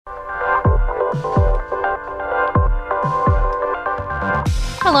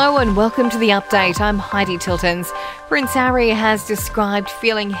Hello and welcome to The Update. I'm Heidi Tiltons. Prince Harry has described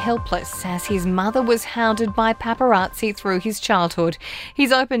feeling helpless as his mother was hounded by paparazzi through his childhood.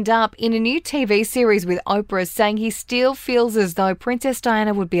 He's opened up in a new TV series with Oprah, saying he still feels as though Princess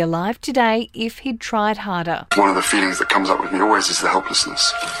Diana would be alive today if he'd tried harder. One of the feelings that comes up with me always is the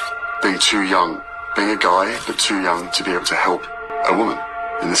helplessness. Being too young, being a guy, but too young to be able to help a woman.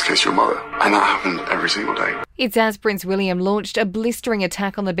 In this case, your mother. And that happened every single day. It's as Prince William launched a blistering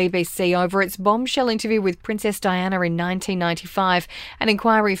attack on the BBC over its bombshell interview with Princess Diana in 1995, an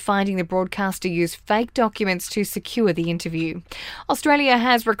inquiry finding the broadcaster used fake documents to secure the interview. Australia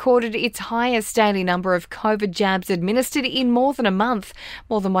has recorded its highest daily number of COVID jabs administered in more than a month.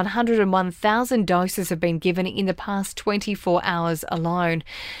 More than 101,000 doses have been given in the past 24 hours alone.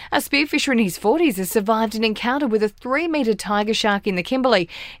 A spearfisher in his 40s has survived an encounter with a 3-metre tiger shark in the Kimberley.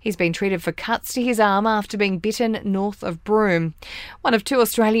 He's been treated for cuts to his arm after being bitten north of Broome. One of 2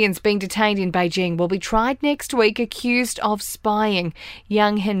 Australians being detained in Beijing will be tried next week accused of spying.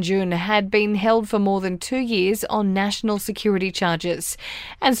 Yang Henjun had been held for more than 2 years on national security charges.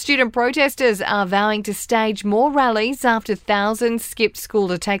 And student protesters are vowing to stage more rallies after thousands skipped school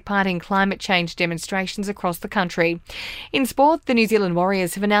to take part in climate change demonstrations across the country. In sport, the New Zealand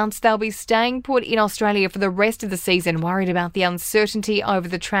Warriors have announced they'll be staying put in Australia for the rest of the season, worried about the uncertainty over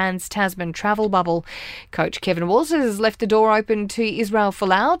the Trans-Tasman travel bubble. Coach Kevin Walters has left the door open to Israel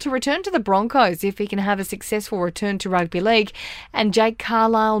Folau to return to the Broncos if he can have a successful return to rugby league. And Jake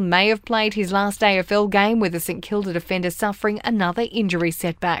Carlisle may have played his last AFL game with a St Kilda defender suffering another injury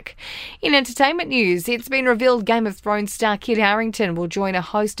setback. In entertainment news, it's been revealed Game of Thrones star Kit Harington will join a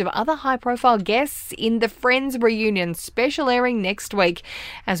host of other high-profile guests in the Friends reunion special airing next week.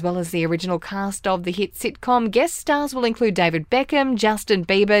 As well as the original cast of the hit sitcom, guest stars will include David Beckham, Justin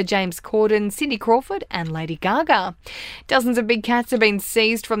Bieber, James Corden, Cindy Crawford and Lady Gaga. Dozens of big cats have been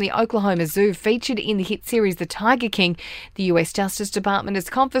seized from the Oklahoma Zoo featured in the hit series The Tiger King. The US Justice Department has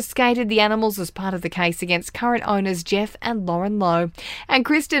confiscated the animals as part of the case against current owners Jeff and Lauren Lowe. And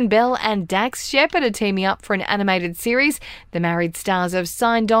Kristen Bell and Dax Shepard are teaming up for an animated series. The married stars have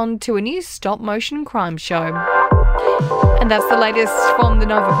signed on to a new stop-motion crime show. And that's the latest from the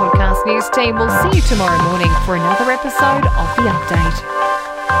Nova Podcast News team. We'll see you tomorrow morning for another episode of The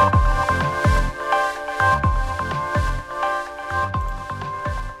Update.